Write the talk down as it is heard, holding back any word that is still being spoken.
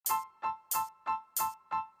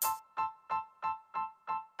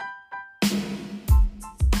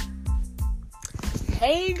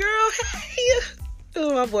Hey girl, hey.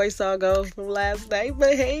 Oh, my voice all go from last night,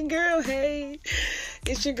 but hey girl, hey.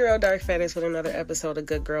 It's your girl Dark Fetish with another episode of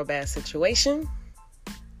Good Girl Bad Situation.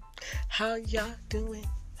 How y'all doing?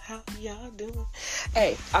 How y'all doing?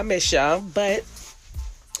 Hey, I miss y'all, but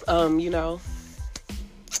I'm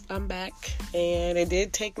back, and it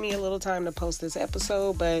did take me a little time to post this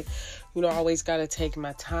episode, but I always gotta take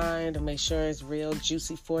my time to make sure it's real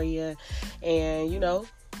juicy for you, and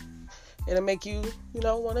it'll make you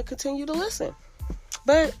want to continue to listen.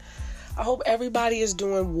 But I hope everybody is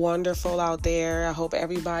doing wonderful out there. I hope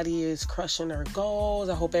everybody is crushing their goals.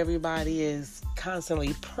 I hope everybody is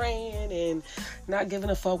constantly praying and not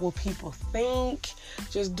giving a fuck what people think.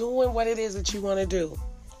 Just doing what it is that you want to do.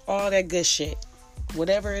 All that good shit.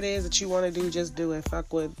 Whatever it is that you want to do, just do it.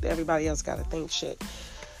 Fuck what everybody else got to think shit.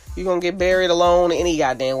 You're going to get buried alone any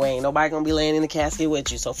goddamn way. Ain't nobody going to be laying in the casket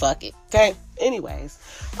with you, so fuck it. Okay? Anyways,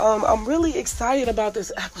 I'm really excited about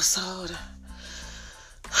this episode.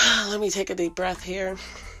 Let me take a deep breath here.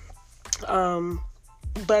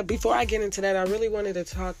 But before I get into that, I really wanted to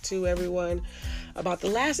talk to everyone about the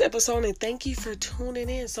last episode, and thank you for tuning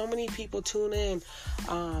in. So many people tune in.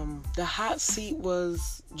 The hot seat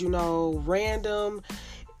was, random,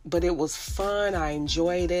 but it was fun. I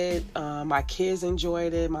enjoyed it. My kids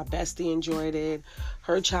enjoyed it. My bestie enjoyed it.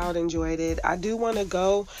 Her child enjoyed it. I do want to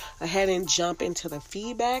go ahead and jump into the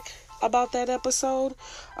feedback about that episode,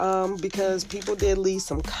 because people did leave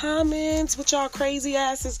some comments with y'all crazy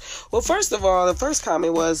asses. Well, first of all, the first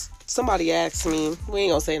comment was somebody asked me, we ain't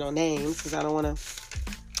gonna say no names because I don't want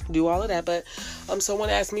to do all of that, but someone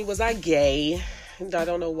asked me, was I gay? And I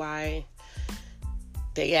don't know why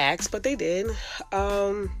they asked, but they did.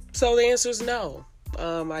 So the answer is no.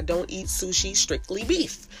 I don't eat sushi, strictly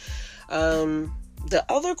beef. The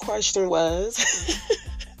other question was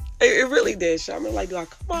it really did. Charmin, like, do I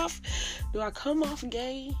come off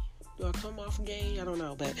gay? I don't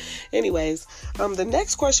know. But anyways, the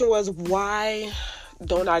next question was, why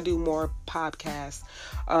don't I do more podcasts?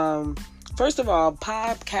 First of all,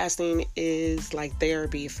 podcasting is like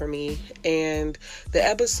therapy for me, and the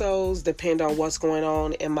episodes depend on what's going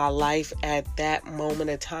on in my life at that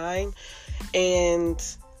moment of time. And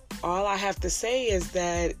all I have to say is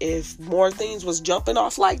that if more things was jumping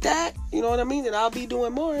off like that, you know what I mean, then I'll be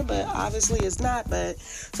doing more, but obviously it's not. But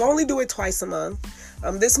so I only do it twice a month.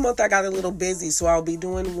 This month I got a little busy, so I'll be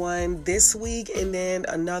doing one this week and then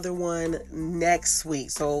another one next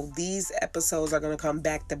week. So these episodes are going to come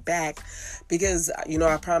back to back because,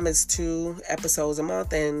 I promised 2 episodes a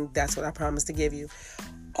month, and that's what I promised to give you.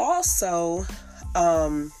 Also,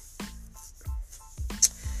 how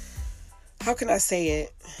can I say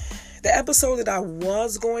it? The episode that I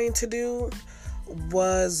was going to do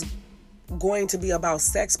was going to be about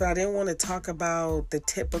sex, but I didn't want to talk about the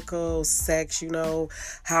typical sex,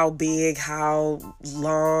 how big, how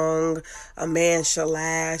long a man should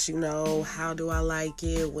last, how do I like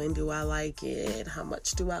it, when do I like it, how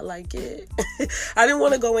much do I like it. I didn't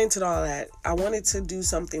want to go into all that. I wanted to do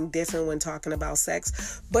something different when talking about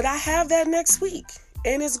sex, but I have that next week.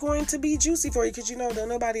 And it's going to be juicy for you because, don't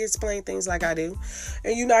nobody explain things like I do.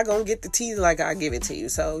 And you're not going to get the tea like I give it to you.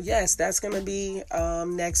 So, yes, that's going to be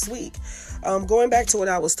next week. Going back to what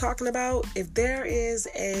I was talking about, if there is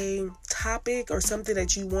a topic or something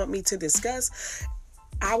that you want me to discuss,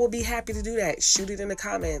 I will be happy to do that. Shoot it in the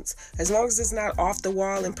comments. As long as it's not off the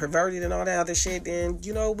wall and perverted and all that other shit, then,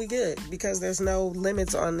 we good. Because there's no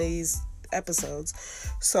limits on these episodes.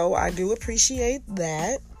 So, I do appreciate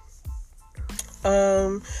that.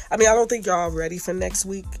 I don't think y'all are ready for next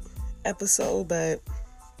week episode, but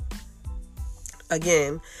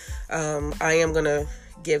again, I am going to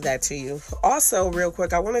give that to you. Also, real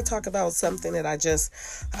quick, I want to talk about something that I just,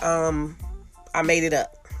 I made it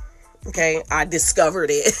up. Okay. I discovered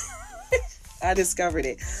it. I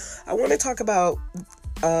want to talk about,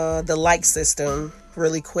 the like system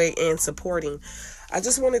really quick and supporting. I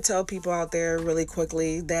just want to tell people out there really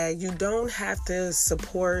quickly that you don't have to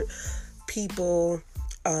support people,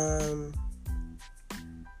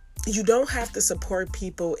 you don't have to support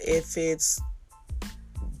people if it's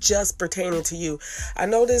just pertaining to you. I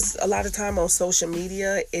notice a lot of time on social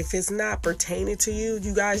media, if it's not pertaining to you,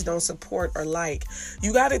 you guys don't support or like.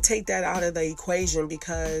 You got to take that out of the equation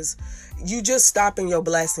because you just stopping your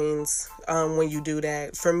blessings when you do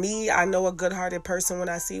that. For me, I know a good-hearted person when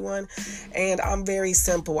I see one, and I'm very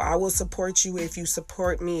simple. I will support you if you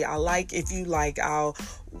support me. I like if you like. I'll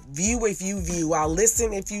view if you view. I'll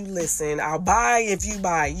listen if you listen. I'll buy if you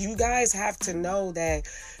buy. You guys have to know that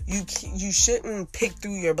you shouldn't pick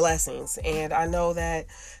through your blessings. And I know that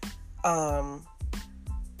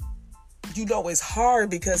it's hard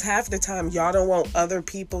because half the time y'all don't want other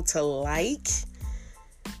people to like.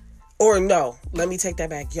 Or no, let me take that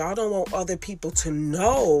back. Y'all don't want other people to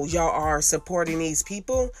know y'all are supporting these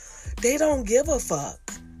people. They don't give a fuck.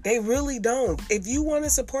 They really don't. If you want to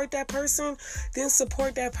support that person, then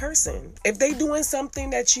support that person. If they doing something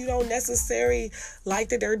that you don't necessarily like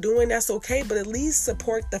that they're doing, that's okay. But at least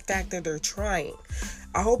support the fact that they're trying.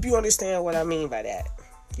 I hope you understand what I mean by that.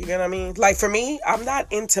 You get what I mean? Like for me, I'm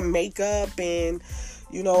not into makeup and,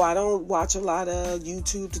 I don't watch a lot of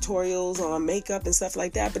YouTube tutorials on makeup and stuff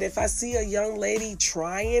like that. But if I see a young lady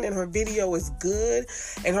trying and her video is good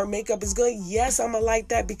and her makeup is good, yes, I'm going to like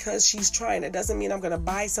that because she's trying. It doesn't mean I'm going to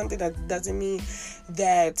buy something. That doesn't mean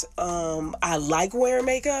that I like wearing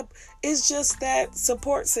makeup. It's just that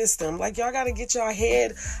support system. Like, y'all got to get y'all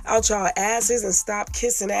head out y'all asses and stop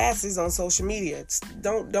kissing asses on social media.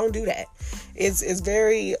 Don't do that. It's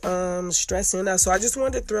very stressing out. So I just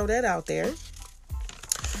wanted to throw that out there.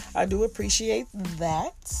 I do appreciate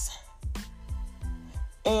that.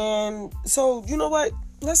 And so, you know what?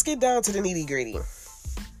 Let's get down to the nitty gritty.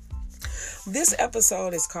 This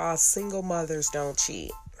episode is called Single Mothers Don't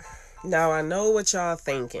Cheat. Now, I know what y'all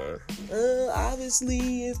thinking.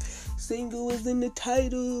 Obviously, if single is in the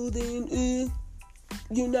title, then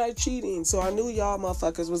you're not cheating. So I knew y'all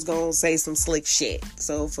motherfuckers was gonna say some slick shit.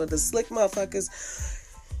 So for the slick motherfuckers,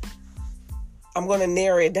 I'm gonna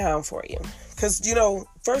narrow it down for you. Because,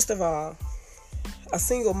 first of all, a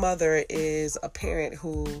single mother is a parent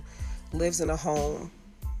who lives in a home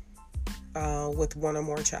with one or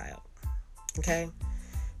more child. Okay?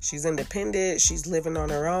 She's independent. She's living on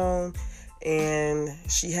her own. And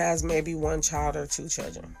she has maybe one child or two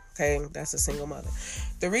children. Okay? That's a single mother.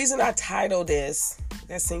 The reason I titled this,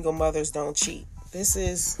 that single mothers don't cheat. This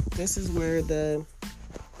is where the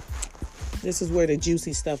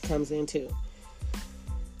juicy stuff comes in too.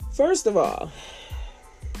 First of all,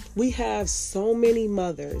 we have so many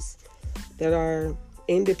mothers that are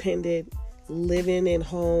independent, living in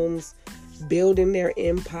homes, building their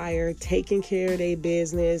empire, taking care of their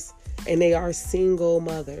business, and they are single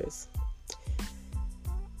mothers.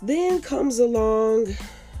 Then comes along,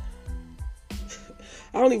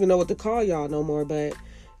 I don't even know what to call y'all no more, but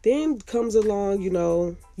then comes along,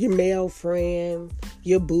 your male friend,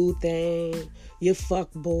 your boo thing, your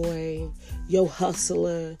fuck boy, your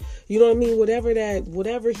hustler, you know what I mean?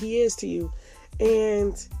 Whatever he is to you.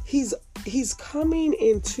 And he's coming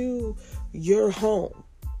into your home.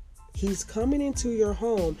 He's coming into your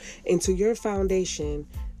home, into your foundation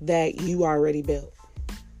that you already built.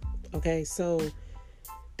 Okay, so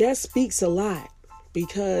that speaks a lot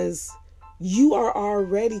because you are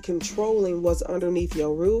already controlling what's underneath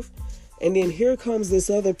your roof. And then here comes this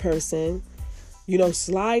other person,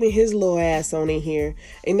 sliding his little ass on in here.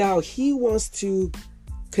 And now he wants to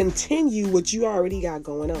continue what you already got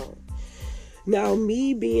going on. Now,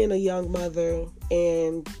 me being a young mother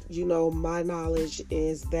and, my knowledge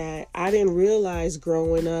is that I didn't realize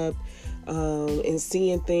growing up and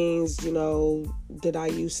seeing things, that I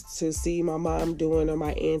used to see my mom doing or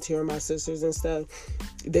my auntie or my sisters and stuff,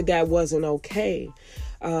 that wasn't okay.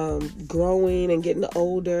 Growing and getting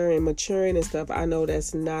older and maturing and stuff, I know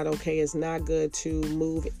that's not okay. It's not good to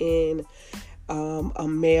move in a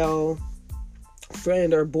male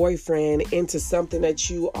friend or boyfriend into something that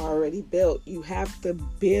you already built. You have to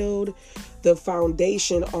build the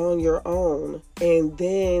foundation on your own and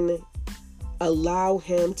then allow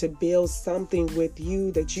him to build something with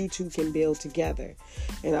you that you two can build together.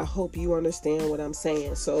 And I hope you understand what I'm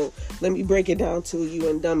saying. So let me break it down to you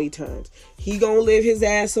in dummy terms. He gonna live his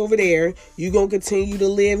ass over there. You gonna continue to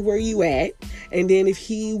live where you at. And then if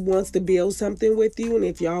he wants to build something with you, and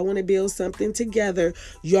if y'all want to build something together,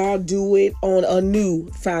 y'all do it on a new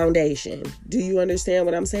foundation. Do you understand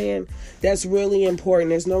what I'm saying? That's really important.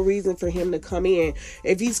 There's no reason for him to come in.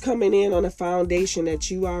 If he's coming in on a foundation that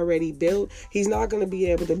you already built, he's not going to be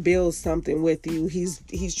able to build something with you.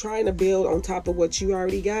 He's trying to build on top of what you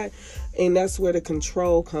already got. And that's where the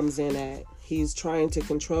control comes in at. He's trying to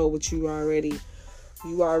control what you already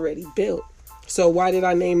built. So why did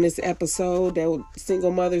I name this episode that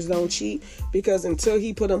Single Mothers Don't Cheat? Because until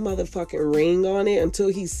he put a motherfucking ring on it, until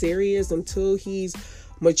he's serious, until he's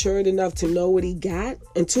matured enough to know what he got,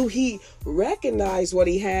 until he recognized what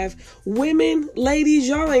he have, women, ladies,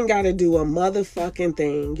 y'all ain't got to do a motherfucking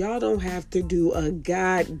thing. Y'all don't have to do a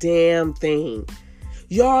goddamn thing.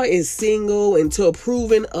 Y'all is single until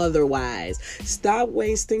proven otherwise. Stop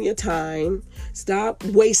wasting your time. Stop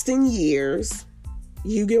wasting years.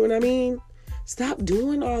 You get what I mean? Stop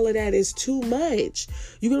doing all of that. It's too much.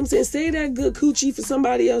 You know what I'm saying? Say that good coochie for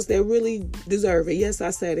somebody else that really deserve it. Yes,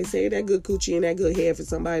 I said it. Say that good coochie and that good head for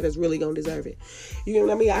somebody that's really going to deserve it. You know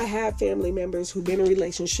what I mean? I have family members who've been in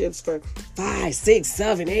relationships for 5, 6,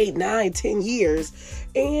 7, 8, 9, 10 years.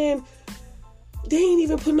 And they ain't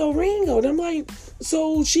even put no ring on. I'm like,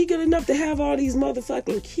 so she good enough to have all these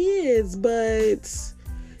motherfucking kids, but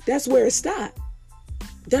that's where it stopped.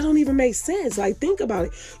 That don't even make sense. Like, think about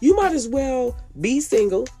it. You might as well be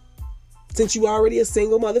single, since you already a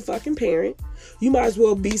single motherfucking parent. You might as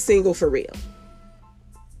well be single for real.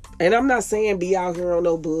 And I'm not saying be out here on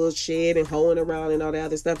no bullshit and hoeing around and all that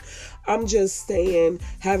other stuff. I'm just saying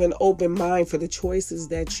have an open mind for the choices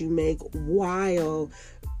that you make while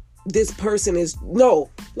this person is...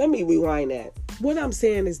 No, let me rewind that. What I'm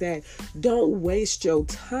saying is that don't waste your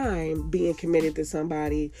time being committed to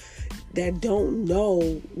somebody that don't know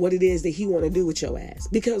what it is that he want to do with your ass.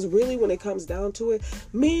 Because really, when it comes down to it,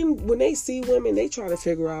 men, when they see women, they try to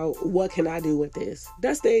figure out, what can I do with this?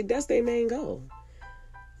 That's their main goal.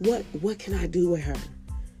 What can I do with her?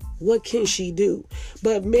 What can she do?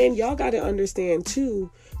 But men, y'all got to understand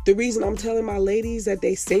too, the reason I'm telling my ladies that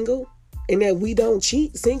they single and that we don't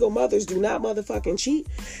cheat, single mothers do not motherfucking cheat,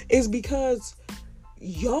 is because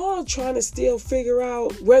y'all trying to still figure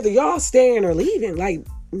out whether y'all staying or leaving. Like,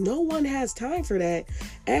 no one has time for that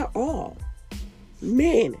at all.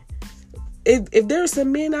 Men, if there's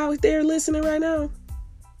some men out there listening right now,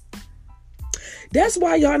 that's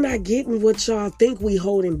why y'all not getting what y'all think we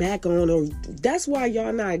holding back on, or that's why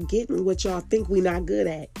y'all not getting what y'all think we not good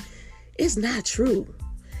at. It's not true.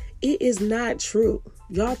 It is not true.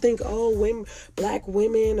 Y'all think, oh, women, black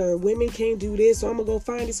women or women can't do this, so I'm gonna go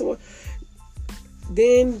find it somewhere.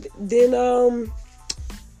 Then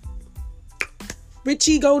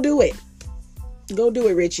Richie, go do it. Go do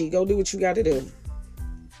it, Richie. Go do what you got to do.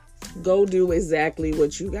 Go do exactly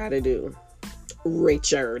what you got to do,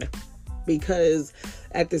 Richard. Because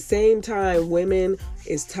at the same time, women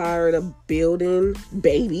is tired of building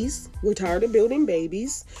babies. We're tired of building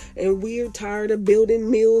babies. And we're tired of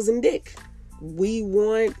building meals and dick. We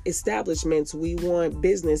want establishments. We want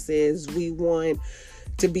businesses. We want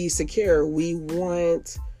to be secure. We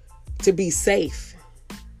want to be safe.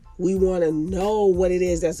 We want to know what it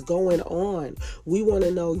is that's going on. We want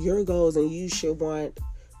to know your goals, and you should want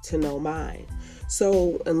to know mine.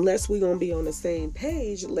 So unless we're going to be on the same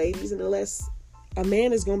page, ladies, and unless a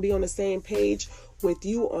man is going to be on the same page with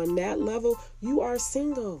you on that level, you are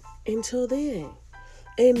single until then.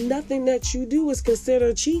 And nothing that you do is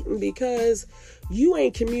considered cheating, because you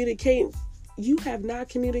ain't communicating. You have not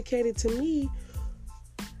communicated to me,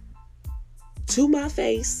 to my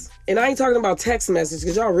face. And I ain't talking about text message,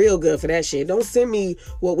 because y'all real good for that shit. Don't send me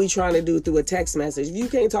what we trying to do through a text message. If you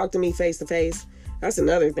can't talk to me face to face, that's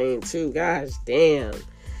another thing too. Gosh damn.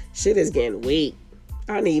 Shit is getting weak.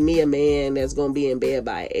 I need me a man that's going to be in bed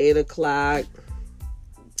by 8 o'clock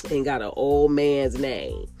and got an old man's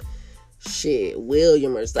name. Shit,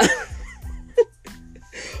 William or something.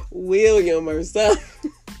 William or something.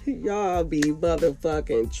 Y'all be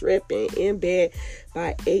motherfucking tripping in bed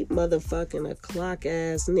by 8 motherfucking o'clock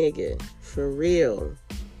ass nigga. For real.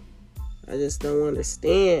 I just don't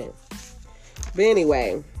understand. But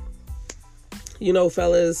anyway, you know,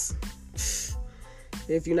 fellas,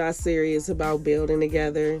 if you're not serious about building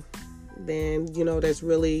together, then, you know, that's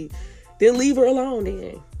really, then leave her alone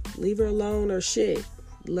then. Leave her alone or shit.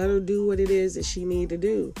 Let her do what it is that she need to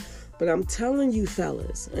do. But I'm telling you,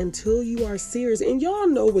 fellas, until you are serious, and y'all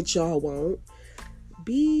know what y'all want,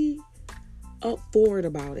 be up forward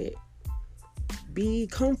about it.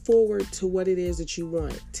 Come forward to what it is that you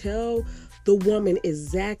want. Tell the woman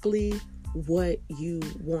exactly what you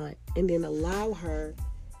want, and then allow her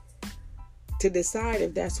to decide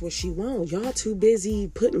if that's what she wants. Y'all too busy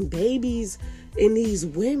putting babies in these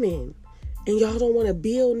women, and y'all don't want to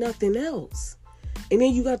build nothing else. And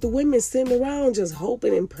then you got the women sitting around just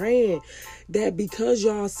hoping and praying that because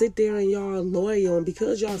y'all sit there and y'all are loyal, and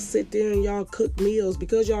because y'all sit there and y'all cook meals,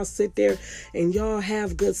 because y'all sit there and y'all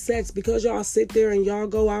have good sex, because y'all sit there and y'all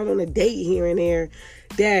go out on a date here and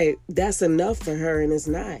there, that's enough for her, and it's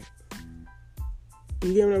not.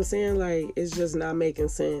 You get what I'm saying? Like, it's just not making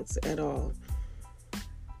sense at all.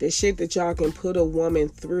 The shit that y'all can put a woman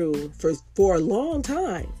through for a long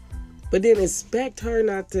time, but then expect her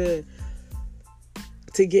not to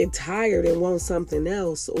get tired and want something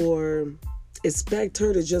else, or expect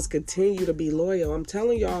her to just continue to be loyal. I'm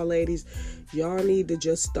telling y'all, ladies, y'all need to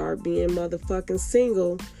just start being motherfucking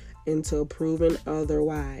single until proven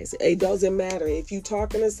otherwise. It doesn't matter if you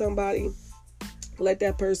talking to somebody Let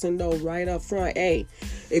that person know right up front, hey,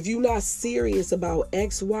 if you're not serious about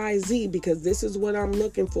XYZ, because this is what I'm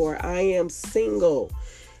looking for, I am single.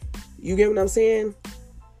 You get what I'm saying?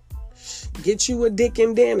 Get you a dick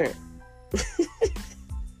and dinner.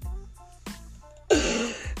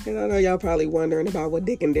 And I know y'all probably wondering about what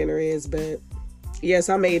dick and dinner is, but yes,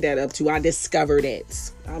 I made that up too. I discovered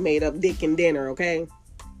it. I made up dick and dinner, okay?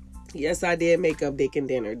 Yes, I did make up dick and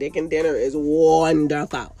dinner. Dick and dinner is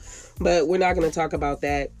wonderful. But we're not going to talk about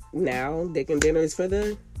that now. Dick and dinner is for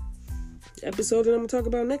the episode that I'm going to talk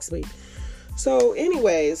about next week. So,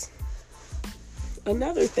 anyways,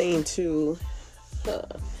 another thing too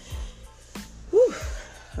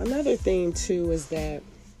is that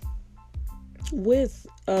with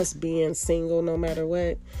us being single, no matter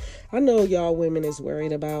what, I know y'all women is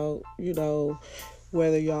worried about,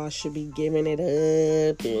 whether y'all should be giving it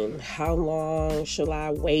up and how long shall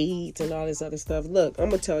I wait and all this other stuff. Look, I'm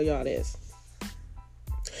going to tell y'all this.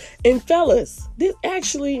 And fellas, this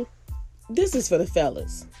is for the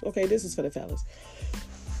fellas. Okay, this is for the fellas.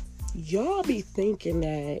 Y'all be thinking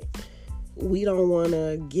that we don't want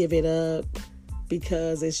to give it up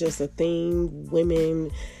because it's just a thing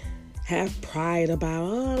women have pride about.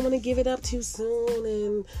 Oh, I want to give it up too soon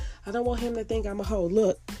and I don't want him to think I'm a hoe.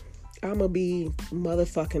 Look, I'm going to be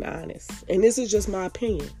motherfucking honest. And this is just my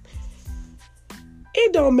opinion.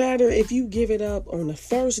 It don't matter if you give it up on the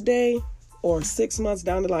first day or 6 months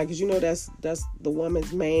down the line, because that's the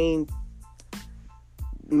woman's main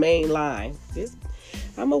line.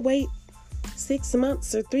 I'm going to wait 6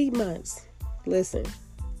 months or 3 months. Listen,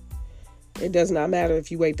 it does not matter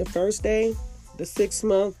if you wait the first day, the 6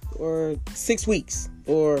 month, or 6 weeks,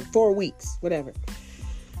 or 4 weeks, whatever.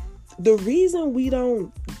 The reason we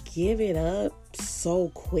don't give it up so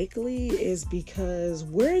quickly is because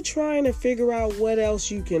we're trying to figure out what else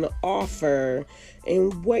you can offer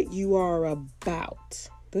and what you are about.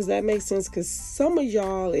 Does that make sense? Because some of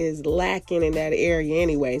y'all is lacking in that area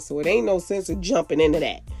anyway, so it ain't no sense of jumping into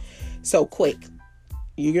that so quick.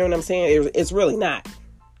 You get what I'm saying? It's really not.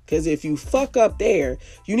 Because if you fuck up there,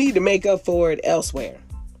 you need to make up for it elsewhere.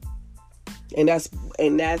 And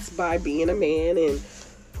that's by being a man and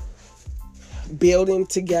building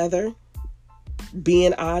together,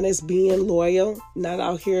 being honest, being loyal, not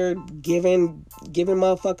out here giving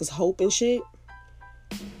motherfuckers hope and shit.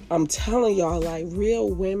 I'm telling y'all, like, real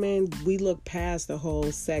women, we look past the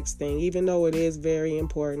whole sex thing, even though it is very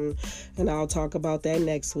important, and I'll talk about that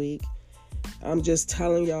next week. I'm just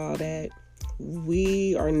telling y'all that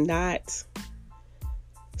we are not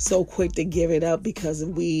so quick to give it up because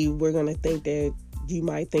we're going to think that you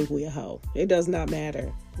might think we a hoe. It does not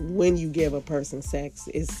matter. When you give a person sex,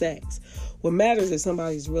 it's sex. What matters is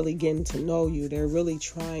somebody's really getting to know you. They're really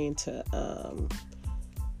trying to,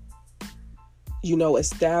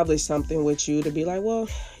 establish something with you to be like, well,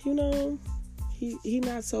 he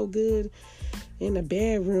not so good in the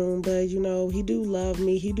bedroom, but, he do love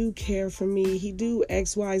me. He do care for me. He do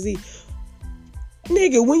X, Y, Z.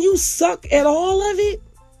 Nigga, when you suck at all of it,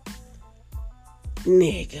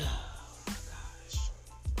 nigga.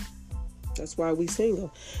 That's why we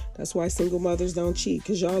single. That's why single mothers don't cheat.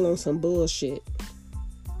 Because y'all on some bullshit.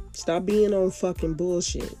 Stop being on fucking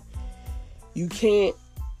bullshit. You can't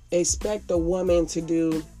expect a woman to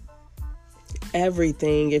do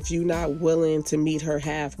everything if you're not willing to meet her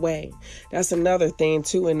halfway. That's another thing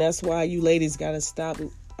too. And that's why you ladies got to stop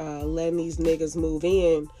letting these niggas move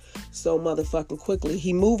in so motherfucking quickly.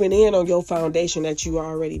 He moving in on your foundation that you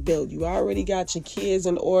already built. You already got your kids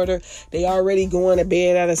in order. They already going to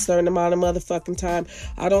bed at a certain amount of motherfucking time.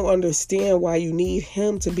 I don't understand why you need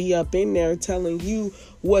him to be up in there telling you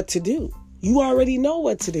what to do. You already know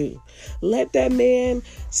what to do. Let that man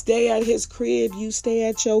stay at his crib. You stay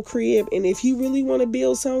at your crib. And if he really want to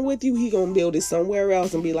build something with you, he going to build it somewhere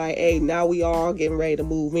else and be like, hey, now we all getting ready to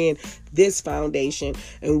move in this foundation.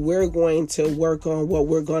 And we're going to work on what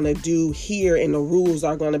we're going to do here. And the rules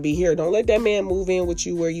are going to be here. Don't let that man move in with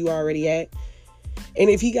you where you already at. And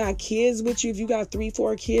if he got kids with you, if you got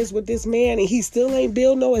 3-4 kids with this man and he still ain't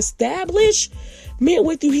built no established man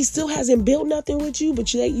with you, he still hasn't built nothing with you,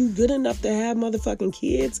 but you good enough to have motherfucking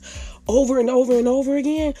kids over and over and over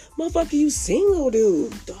again, motherfucker, you single,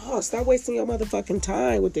 dude. Dog, stop wasting your motherfucking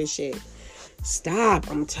time with this shit. Stop.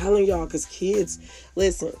 I'm telling y'all, because kids,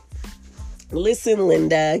 listen,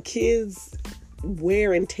 Linda, kids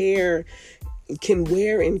can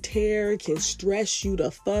stress you the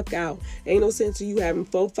fuck out. Ain't no sense of you having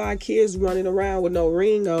 4-5 kids running around with no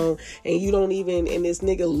ring on and you don't even, and this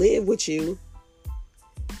nigga live with you.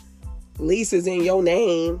 Lease is in your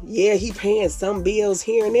name. Yeah, he paying some bills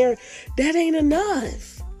here and there. That ain't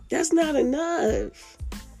enough. That's not enough.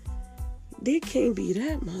 dick can't be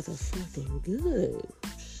that motherfucking good.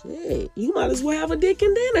 Shit, you might as well have a dick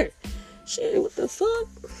and dinner. Shit, what the fuck?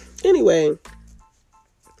 Anyway,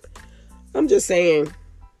 I'm just saying,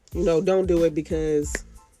 don't do it because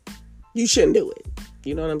you shouldn't do it.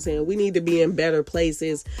 You know what I'm saying? We need to be in better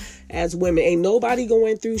places as women. Ain't nobody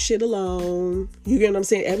going through shit alone. You get what I'm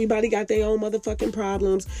saying? Everybody got their own motherfucking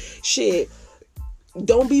problems. Shit.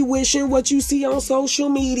 Don't be wishing what you see on social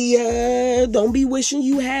media. Don't be wishing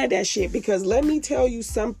you had that shit. Because let me tell you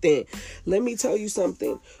something.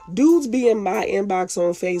 Dudes be in my inbox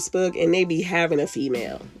on Facebook and they be having a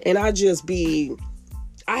female. And I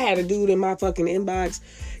had a dude in my fucking inbox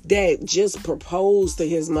that just proposed to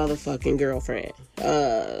his motherfucking girlfriend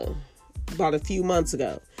about a few months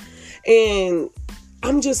ago. And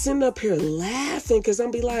I'm just sitting up here laughing because I'm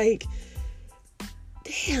be like,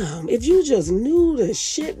 damn, if you just knew the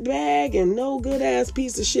shit bag and no good ass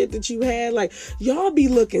piece of shit that you had, like, y'all be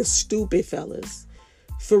looking stupid, fellas.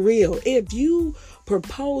 For real. If you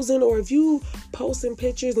proposing or if you posting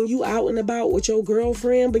pictures and you out and about with your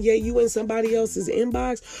girlfriend, but yet you in somebody else's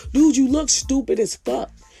inbox, dude, you look stupid as fuck.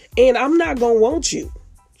 And I'm not gonna want you.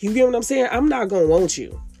 You get what I'm saying? I'm not gonna want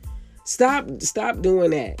you. Stop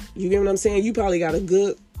doing that. You get what I'm saying? You probably got a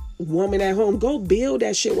good woman at home. Go build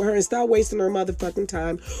that shit with her and stop wasting her motherfucking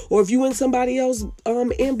time. Or if you in somebody else's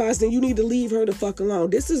inbox, then you need to leave her the fuck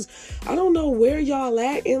alone. I don't know where y'all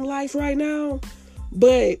at in life right now,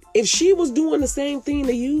 but if she was doing the same thing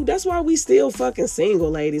to you, that's why we still fucking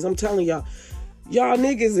single, ladies. I'm telling y'all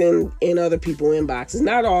niggas in other people inboxes.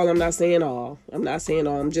 Not all. I'm not saying all.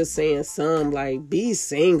 I'm just saying some. Like, be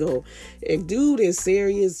single. If dude is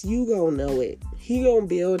serious, you gonna know it. He gonna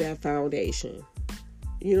build that foundation.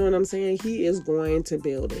 You know what I'm saying? He is going to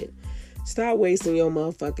build it. Stop wasting your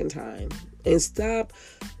motherfucking time. And stop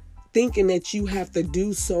thinking that you have to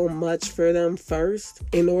do so much for them first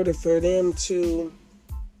in order for them to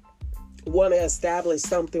want to establish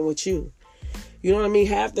something with you. You know what I mean?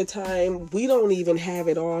 Half the time, we don't even have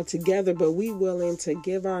it all together, but we willing to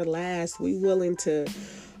give our last. We willing to,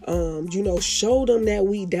 show them that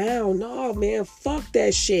we down. No, man, fuck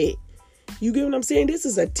that shit. You get what I'm saying? This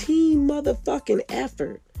is a team motherfucking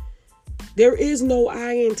effort. There is no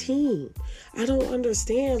I in team. I don't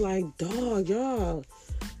understand. Like, dog, y'all.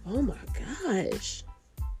 Oh my gosh.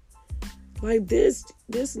 Like, this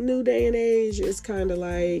new day and age is kind of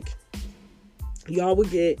like, y'all would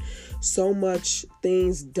get so much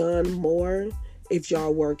things done more if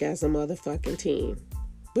y'all work as a motherfucking team.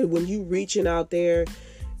 But when you reaching out there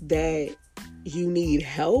that you need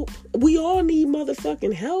help, we all need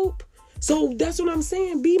motherfucking help. So that's what I'm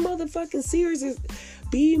saying. Be motherfucking serious.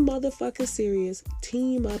 Be motherfucking serious.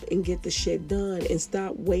 Team up and get the shit done and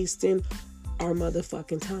stop wasting our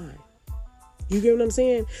motherfucking time. You get what I'm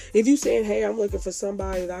saying? If you saying, hey, I'm looking for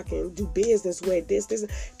somebody that I can do business with, this,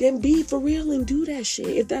 then be for real and do that shit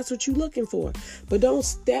if that's what you're looking for. But don't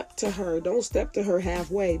step to her. Don't step to her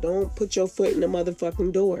halfway. Don't put your foot in the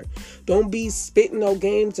motherfucking door. Don't be spitting no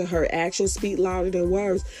game to her. Actions speak louder than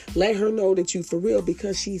words. Let her know that you for real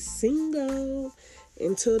because she's single.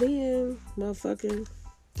 Until then, motherfucking,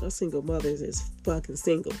 our single mothers is fucking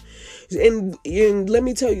single. And let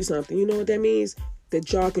me tell you something. You know what that means?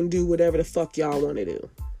 That y'all can do whatever the fuck y'all want to do.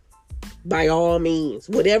 By all means.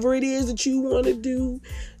 Whatever it is that you want to do,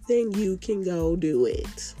 then you can go do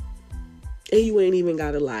it. And you ain't even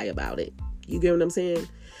got to lie about it. You get what I'm saying?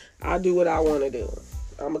 I do what I want to do.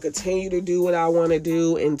 I'm going to continue to do what I want to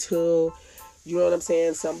do until, you know what I'm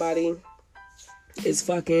saying, somebody is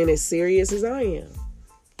fucking as serious as I am.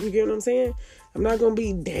 You get what I'm saying? I'm not going to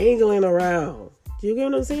be dangling around. You get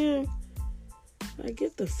what I'm saying? Like,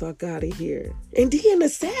 get the fuck out of here. And then the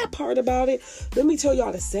sad part about it, let me tell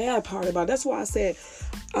y'all the sad part about it. That's why I said,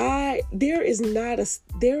 there is not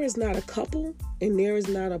a couple and there is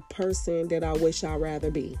not a person that I wish I'd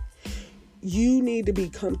rather be. You need to be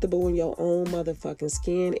comfortable in your own motherfucking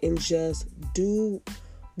skin and just do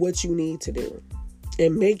what you need to do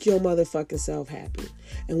and make your motherfucking self happy.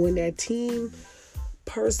 And when that team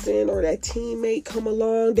person or that teammate come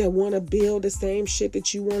along that want to build the same shit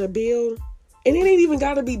that you want to build, and it ain't even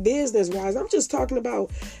got to be business-wise. I'm just talking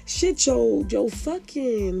about shit, your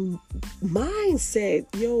fucking mindset,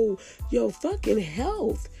 your fucking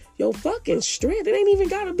health, your fucking strength. It ain't even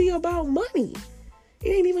got to be about money. It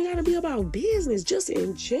ain't even got to be about business, just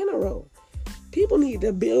in general. People need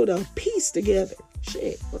to build a piece together.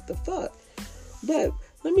 Shit, what the fuck? But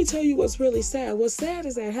let me tell you what's really sad. What's sad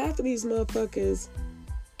is that half of these motherfuckers,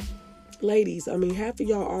 ladies, half of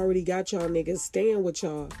y'all already got y'all niggas staying with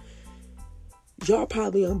y'all. Y'all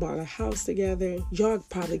probably bought a house together. Y'all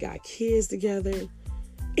probably got kids together.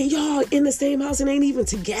 And y'all in the same house and ain't even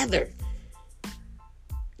together.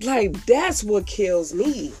 Like, that's what kills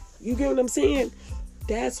me. You get what I'm saying?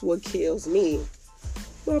 That's what kills me.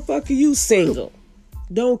 Motherfucker, you single.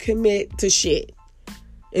 Don't commit to shit.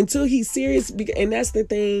 Until he's serious. And that's the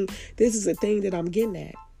thing. This is the thing that I'm getting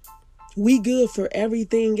at. We good for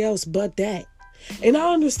everything else but that. And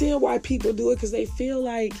I understand why people do it, because they feel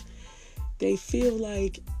like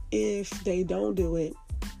if they don't do it,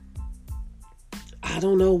 I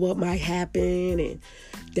don't know what might happen, and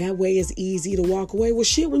that way it's easy to walk away. Well,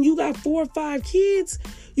 shit, when you got 4 or 5 kids,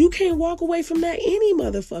 you can't walk away from that any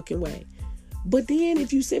motherfucking way. But then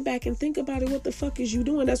if you sit back and think about it, what the fuck is you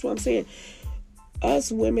doing? That's what I'm saying.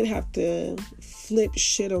 Us women have to flip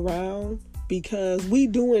shit around, because we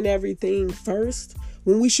doing everything first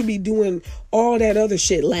when we should be doing all that other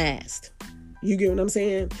shit last. You get what I'm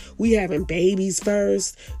saying? We having babies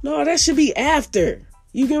first. No, that should be after.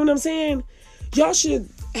 You get what I'm saying? Y'all should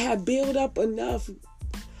have built up enough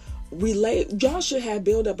y'all should have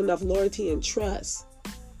built up enough loyalty and trust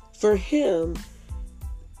for him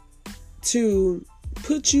to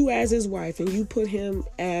put you as his wife and you put him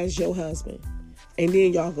as your husband. And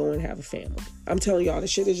then y'all go and have a family. I'm telling y'all, the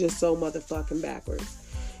shit is just so motherfucking backwards.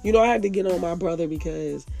 You know, I had to get on my brother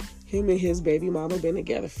because him and his baby mama been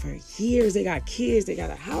together for years. They got kids. They got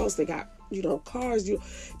a house. They got, cars.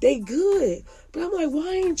 They good. But I'm like,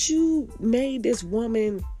 why ain't you made this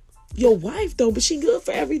woman your wife, though? But she good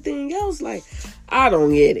for everything else. Like, I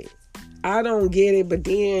don't get it. But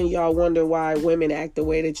then y'all wonder why women act the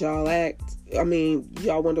way that y'all act. I mean,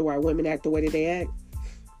 y'all wonder why women act the way that they act.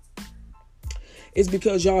 It's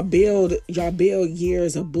because y'all build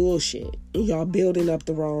years of bullshit. And y'all building up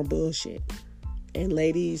the wrong bullshit. And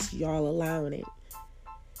ladies, y'all allowing it.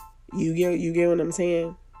 You get what I'm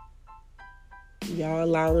saying? Y'all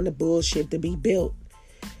allowing the bullshit to be built.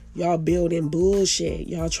 Y'all building bullshit.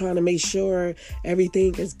 Y'all trying to make sure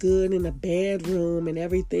everything is good in the bedroom and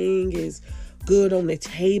everything is good on the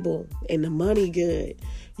table and the money good.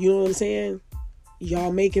 You know what I'm saying?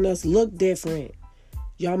 Y'all making us look different.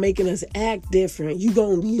 Y'all making us act different. You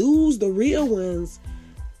gonna lose the real ones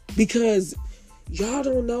because y'all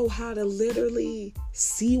don't know how to literally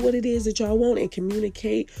see what it is that y'all want and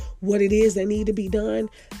communicate what it is that need to be done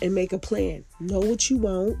and make a plan. Know what you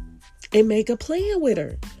want and make a plan with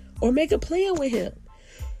her or make a plan with him.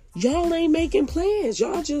 Y'all ain't making plans.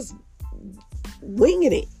 Y'all just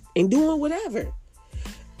winging it and doing whatever.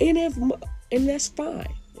 And that's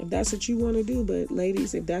fine. If that's what you want to do. But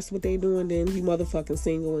ladies, if that's what they doing, then you motherfucking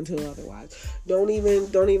single until otherwise. Don't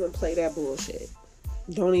even play that bullshit.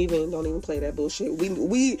 Don't even play that bullshit.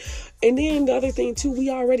 We and then the other thing too, we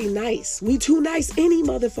already nice. We too nice any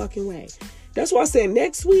motherfucking way. That's why I said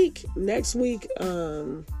next week,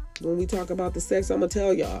 when we talk about the sex, I'm gonna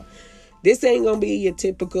tell y'all, this ain't gonna be your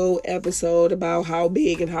typical episode about how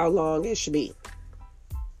big and how long it should be.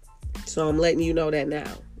 So I'm letting you know that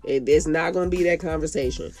now. It's not going to be that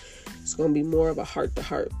conversation. It's going to be more of a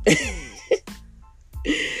heart-to-heart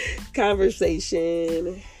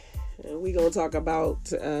conversation. And we going to talk about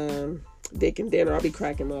dick and dinner. I'll be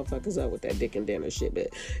cracking motherfuckers up with that dick and dinner shit. But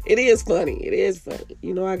it is funny.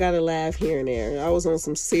 You know, I got to laugh here and there. I was on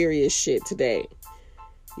some serious shit today.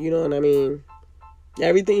 You know what I mean?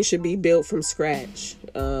 Everything should be built from scratch.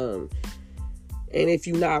 And if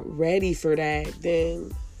you're not ready for that,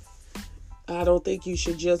 then I don't think you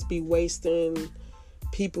should just be wasting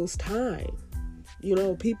people's time. You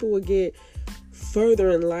know, people would get further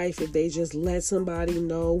in life if they just let somebody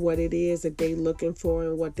know what it is that they looking for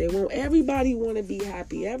and what they want. Everybody want to be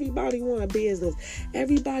happy. Everybody want a business.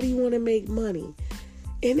 Everybody want to make money.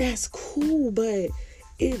 And that's cool, but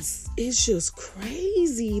it's just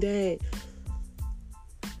crazy that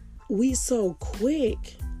we so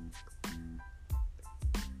quick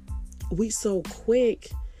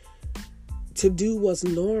to do what's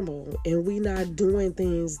normal, and we not doing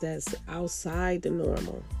things that's outside the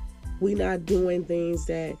normal. We not doing things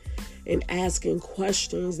and asking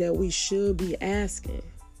questions that we should be asking.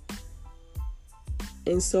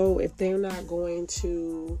 And so if they're not going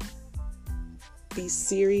to be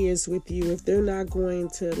serious with you, if they're not going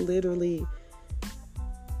to literally,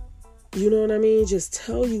 you know what I mean, just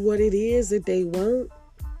tell you what it is that they want,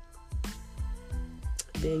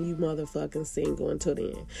 then you motherfucking single until the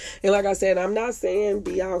end. And like I said, I'm not saying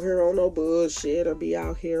be out here on no bullshit or be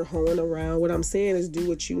out here hoeing around. What I'm saying is do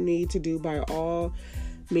what you need to do by all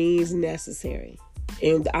means necessary.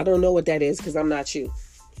 And I don't know what that is because I'm not you.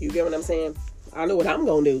 You get what I'm saying? I know what I'm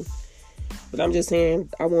going to do. But I'm just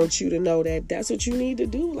saying, I want you to know that that's what you need to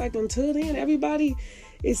do. Like, until then, everybody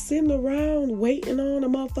is sitting around waiting on a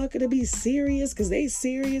motherfucker to be serious because they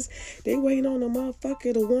serious. They waiting on a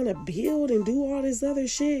motherfucker to want to build and do all this other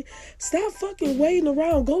shit. Stop fucking waiting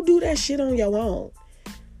around. Go do that shit on your own.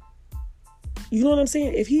 You know what I'm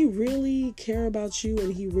saying? If he really care about you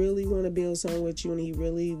and he really want to build something with you and he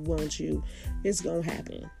really wants you, it's going to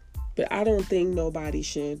happen. But I don't think nobody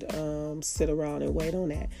should sit around and wait on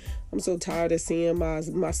that. I'm so tired of seeing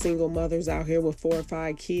my single mothers out here with 4 or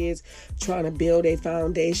 5 kids trying to build a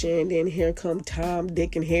foundation. And then here come Tom,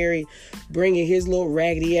 Dick, and Harry bringing his little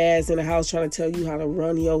raggedy ass in the house trying to tell you how to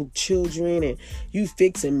run your children. And you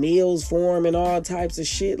fixing meals for them and all types of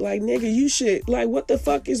shit. Like, nigga, you should, like, what the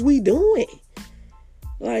fuck is we doing?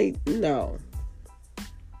 Like, no.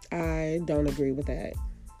 I don't agree with that.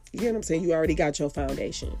 You know what I'm saying? You already got your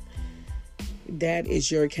foundation. That is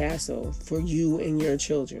your castle for you and your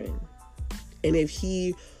children. And if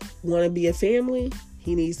he want to be a family,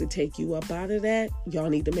 he needs to take you up out of that. Y'all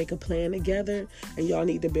need to make a plan together, and y'all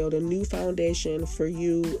need to build a new foundation for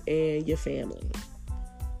you and your family.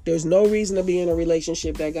 There's no reason to be in a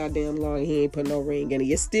relationship that goddamn long and he ain't put no ring in it.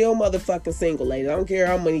 You're still motherfucking single, lady. I don't care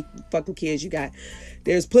how many fucking kids you got.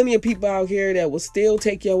 There's plenty of people out here that will still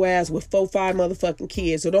take your ass with 4, 5 motherfucking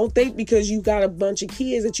kids. So don't think because you got a bunch of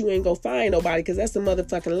kids that you ain't gonna find nobody, because that's a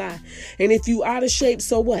motherfucking lie. And if you out of shape,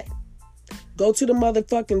 so what? Go to the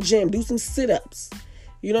motherfucking gym. Do some sit-ups.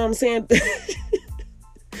 You know what I'm saying?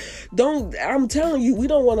 I'm telling you, we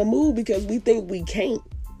don't want to move because we think we can't.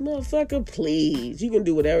 Motherfucker, please. You can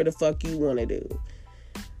do whatever the fuck you want to do.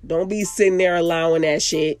 Don't be sitting there allowing that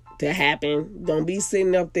shit to happen. Don't be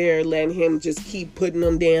sitting up there letting him just keep putting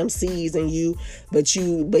them damn C's in you, but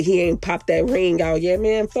he ain't popped that ring out yet.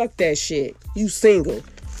 Man, fuck that shit. You single.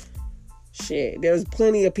 Shit. There's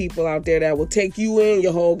plenty of people out there that will take you and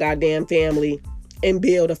your whole goddamn family and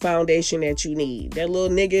build a foundation that you need. That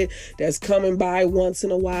little nigga that's coming by once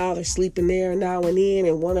in a while or sleeping there now and then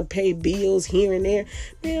and want to pay bills here and there.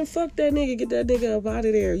 Man, fuck that nigga. Get that nigga up out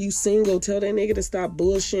of there. You single. Tell that nigga to stop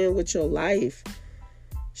bullshitting with your life.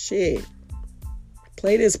 Shit.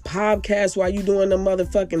 Play this podcast while you doing the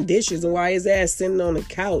motherfucking dishes and while his ass sitting on the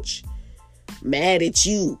couch mad at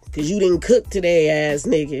you because you didn't cook today, ass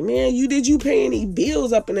nigga. Man, you pay any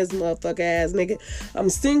bills up in this motherfucker, ass nigga? I'm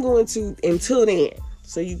single until then.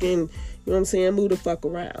 So you can, you know what I'm saying, move the fuck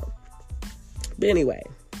around. But anyway,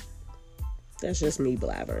 that's just me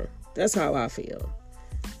blabbering. That's how I feel.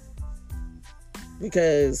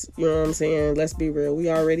 Because, you know what I'm saying, let's be real. We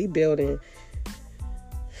already building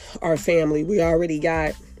our family. We already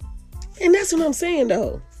got, and that's what I'm saying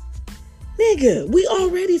though. Nigga, we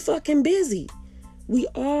already fucking busy. We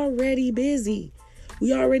already busy.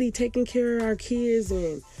 We already taking care of our kids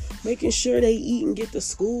and making sure they eat and get to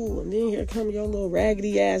school. And then here come your little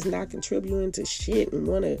raggedy ass not contributing to shit and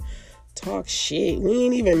want to talk shit. We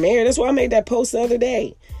ain't even married. That's why I made that post the other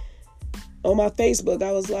day on my Facebook.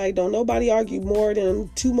 I was like, don't nobody argue more than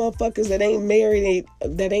 2 motherfuckers that ain't married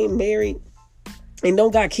and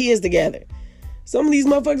don't got kids together. Some of these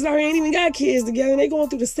motherfuckers out here ain't even got kids together and they going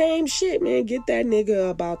through the same shit, man. Get that nigga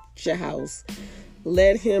about your house.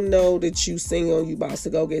 Let him know that you single, you about to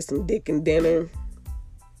go get some dick and dinner.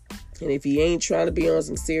 And if he ain't trying to be on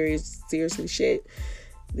some seriously shit,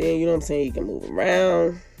 then you know what I'm saying, you can move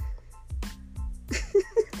around.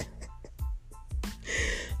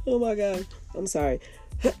 Oh my God. I'm sorry.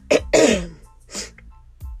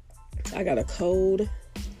 I got a cold.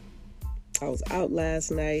 I was out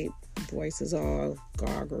last night. Voice is all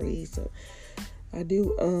gargly, so I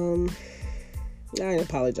do I ain't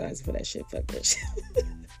apologizing for that shit. Fuck that shit.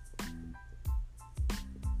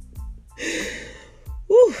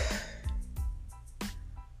 Woo.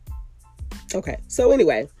 Okay, so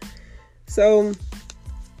anyway,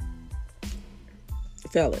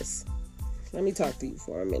 fellas, let me talk to you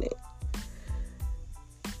for a minute.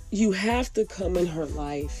 You have to come in her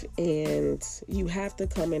life and you have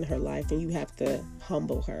to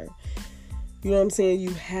humble her. You know what I'm saying? You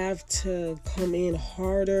have to come in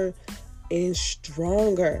harder and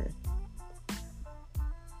stronger.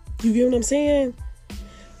 You get what I'm saying?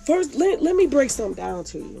 First, let me break something down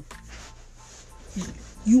to you.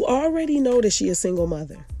 You already know that she a single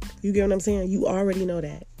mother. You get what I'm saying? You already know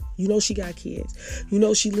that. You know she got kids. You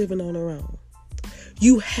know she living on her own.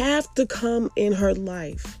 You have to come in her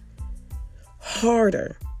life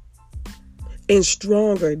harder and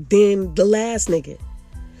stronger than the last nigga.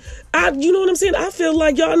 You know what I'm saying? I feel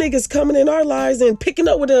like y'all niggas coming in our lives and picking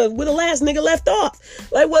up where the last nigga left off.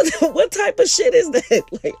 Like, what type of shit is that?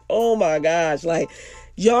 Like, oh my gosh. Like,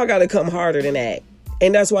 y'all got to come harder than that.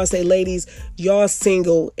 And that's why I say, ladies, y'all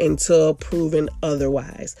single until proven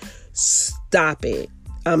otherwise. Stop it.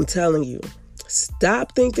 I'm telling you.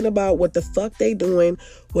 Stop thinking about what the fuck they doing,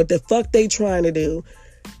 what the fuck they trying to do.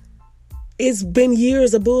 It's been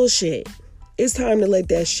years of bullshit. It's time to let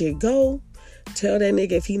that shit go. Tell that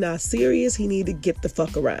nigga if he not serious, he need to get the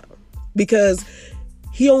fuck around. Because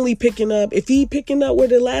he only picking up, if he picking up where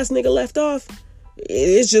the last nigga left off,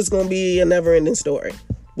 it's just going to be a never ending story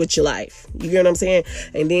with your life. You get what I'm saying?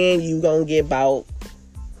 And then you going to get about,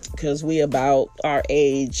 because we about our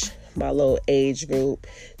age, my little age group.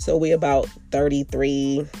 So we about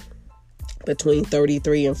 33, between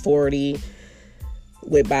 33 and 40,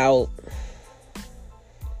 with about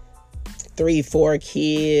 3-4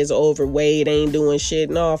 kids, overweight, ain't doing shit.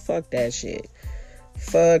 No, fuck that shit.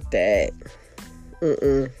 Fuck that.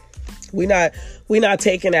 We not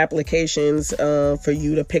taking applications for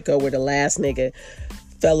you to pick up where the last nigga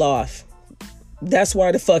fell off. That's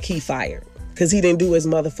why the fuck he fired. Because he didn't do his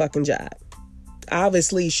motherfucking job.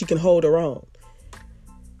 Obviously, she can hold her own.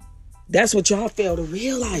 That's what y'all fail to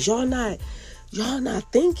realize. Y'all not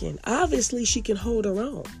thinking. Obviously, she can hold her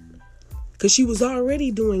own. Because she was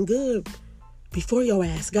already doing good before your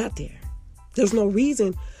ass got there. There's no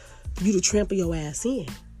reason for you to trample your ass in.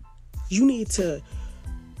 You need to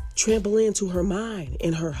trample into her mind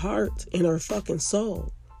and her heart and her fucking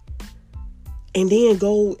soul. And then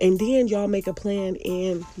y'all make a plan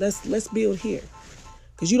and let's build here.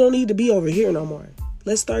 Because you don't need to be over here no more.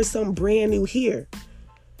 Let's start something brand new here.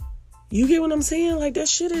 You get what I'm saying? Like, that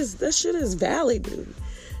shit is valid, dude.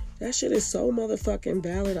 That shit is so motherfucking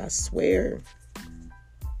valid, I swear.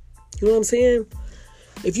 You know what I'm saying?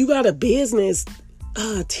 If you got a business,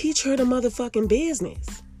 teach her the motherfucking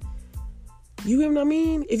business. You get what I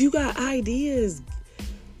mean? If you got ideas,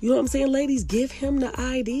 you know what I'm saying? Ladies, give him the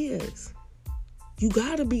ideas. You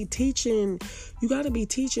gotta be teaching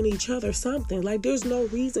each other something. Like, there's no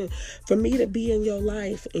reason for me to be in your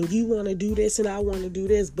life and you want to do this and I want to do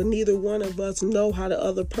this, but neither one of us know how the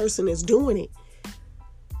other person is doing it.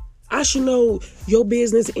 I should know your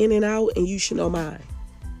business in and out and you should know mine.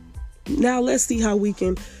 Now let's see how we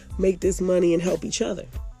can make this money and help each other.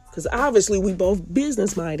 Because obviously we both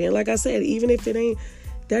business minded. And like I said, even if it ain't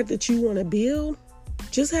that you want to build,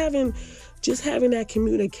 just having that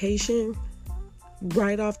communication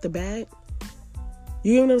right off the bat.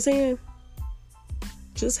 You know what I'm saying?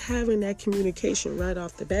 Just having that communication right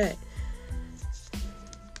off the bat.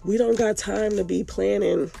 We don't got time to be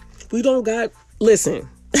planning. Listen.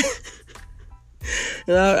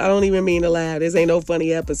 And I don't even mean to laugh. This ain't no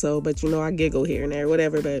funny episode, but I giggle here and there,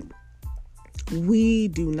 whatever. But we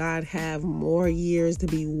do not have more years to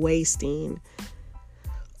be wasting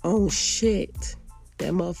on shit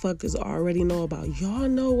that motherfuckers already know about. Y'all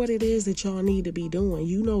know what it is that y'all need to be doing.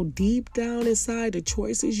 You know deep down inside the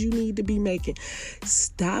choices you need to be making.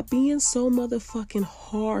 Stop being so motherfucking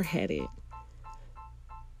hard-headed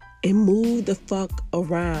and move the fuck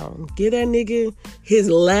around. Give that nigga his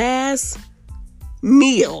last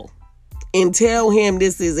meal and tell him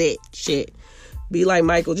this is it. Shit. Be like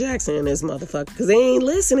Michael Jackson and this motherfucker, because they ain't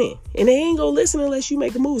listening. And they ain't gonna listen unless you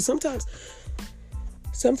make a move. Sometimes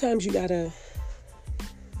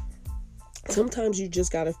you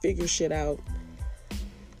just gotta figure shit out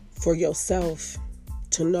for yourself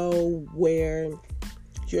to know where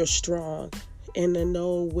you're strong and to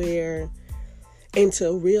know where, and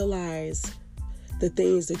to realize the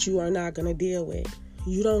things that you are not gonna deal with.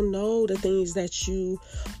 You don't know the things that you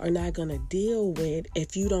are not going to deal with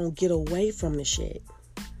if you don't get away from the shit.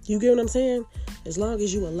 You get what I'm saying? As long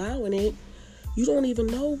as you allowing it, you don't even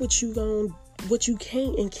know what you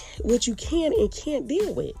can and can't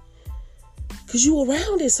deal with. Because you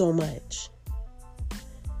around it so much.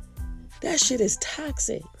 That shit is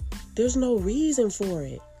toxic. There's no reason for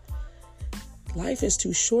it. Life is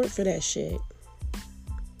too short for that shit.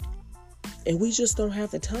 And we just don't have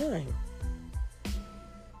the time.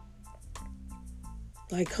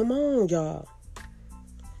 Like, come on, y'all.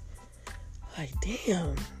 Like,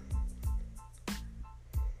 damn.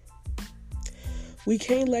 We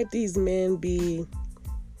can't let these men be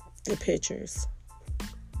the pitchers.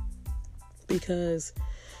 Because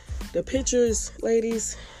the pitchers,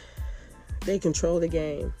 ladies, they control the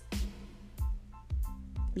game.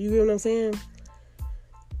 You get what I'm saying?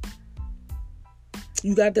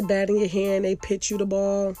 You got the bat in your hand, they pitch you the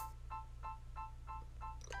ball.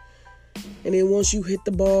 And then once you hit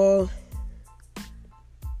the ball,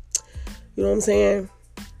 you know what I'm saying?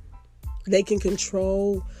 They can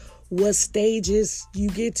control what stages you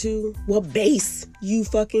get to, what base you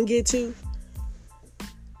fucking get to.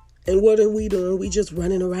 And what are we doing? We just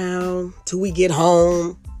running around till we get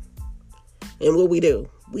home. And what we do?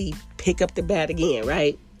 We pick up the bat again,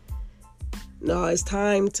 right? No, it's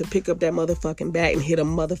time to pick up that motherfucking bat and hit a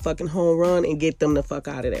motherfucking home run and get them the fuck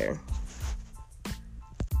out of there.